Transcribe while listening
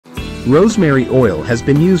Rosemary oil has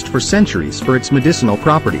been used for centuries for its medicinal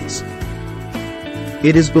properties.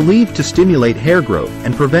 It is believed to stimulate hair growth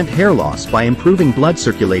and prevent hair loss by improving blood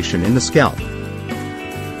circulation in the scalp.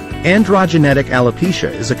 Androgenetic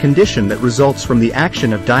alopecia is a condition that results from the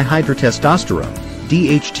action of dihydrotestosterone,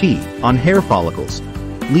 DHT, on hair follicles,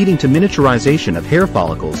 leading to miniaturization of hair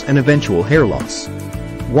follicles and eventual hair loss.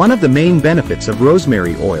 One of the main benefits of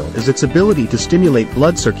rosemary oil is its ability to stimulate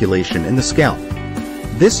blood circulation in the scalp.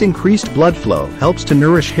 This increased blood flow helps to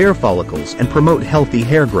nourish hair follicles and promote healthy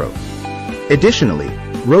hair growth. Additionally,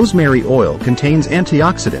 rosemary oil contains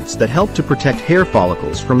antioxidants that help to protect hair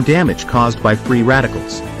follicles from damage caused by free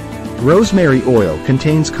radicals. Rosemary oil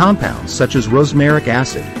contains compounds such as rosmaric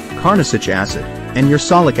acid, carnosic acid, and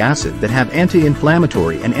ursolic acid that have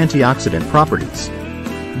anti-inflammatory and antioxidant properties.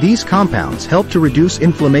 These compounds help to reduce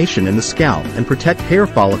inflammation in the scalp and protect hair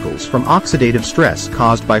follicles from oxidative stress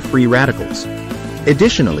caused by free radicals.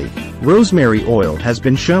 Additionally, rosemary oil has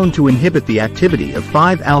been shown to inhibit the activity of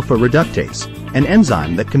 5-alpha reductase, an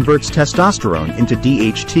enzyme that converts testosterone into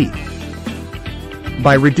DHT.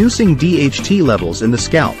 By reducing DHT levels in the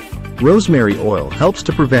scalp, rosemary oil helps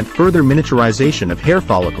to prevent further miniaturization of hair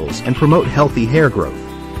follicles and promote healthy hair growth.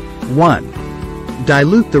 1.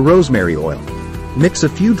 Dilute the rosemary oil. Mix a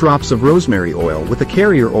few drops of rosemary oil with a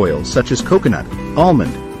carrier oil such as coconut,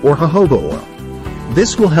 almond, or jojoba oil.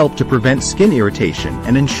 This will help to prevent skin irritation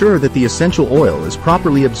and ensure that the essential oil is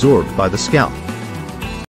properly absorbed by the scalp.